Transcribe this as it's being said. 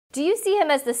Do you see him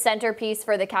as the centerpiece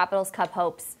for the Capitals Cup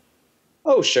hopes?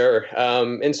 Oh, sure.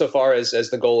 Insofar as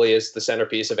the goalie is the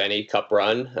centerpiece of any cup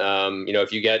run,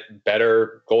 if you get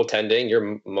better goaltending,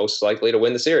 you're most likely to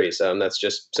win the series. That's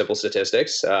just simple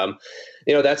statistics.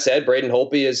 That said, Braden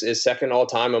Holtby is second all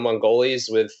time among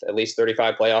goalies with at least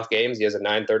 35 playoff games. He has a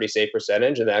 930 save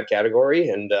percentage in that category.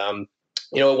 And,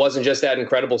 it wasn't just that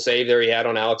incredible save there he had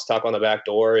on Alex Tuck on the back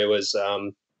door. It was,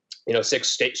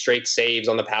 six straight saves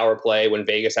on the power play when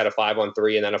Vegas had a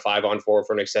 5-on-3 and then a 5-on-4 for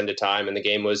an extended time. And the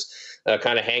game was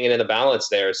kind of hanging in the balance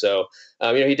there. So,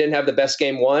 he didn't have the best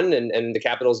game one, and the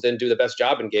Capitals didn't do the best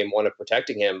job in game one of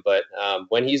protecting him. But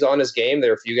when he's on his game,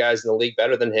 there are a few guys in the league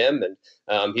better than him.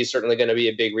 And he's certainly going to be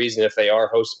a big reason if they are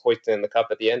hoisting the cup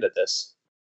at the end of this.